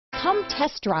Come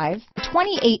test drive the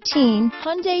 2018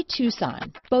 Hyundai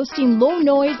Tucson. Boasting low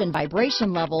noise and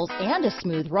vibration levels and a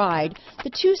smooth ride,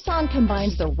 the Tucson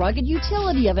combines the rugged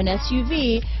utility of an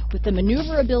SUV with the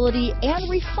maneuverability and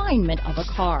refinement of a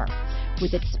car.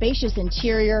 With its spacious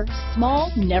interior,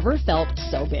 small never felt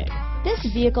so big.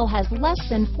 This vehicle has less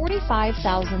than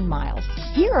 45,000 miles.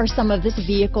 Here are some of this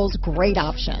vehicle's great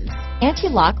options: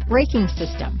 anti-lock braking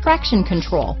system, traction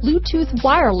control, Bluetooth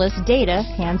wireless data,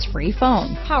 hands-free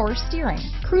phone, power steering,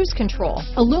 cruise control,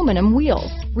 aluminum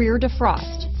wheels, rear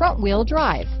defrost, front-wheel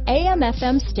drive,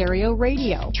 AM/FM stereo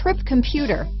radio, trip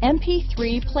computer,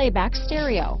 MP3 playback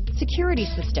stereo, security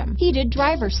system, heated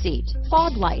driver's seat,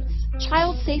 fog lights,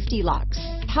 child safety locks,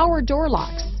 power door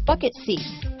locks, bucket seats,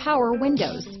 power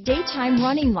windows, daytime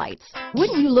running lights.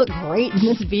 Wouldn't you look great in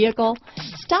this vehicle?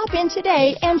 Stop in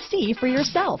today and see for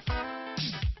yourself.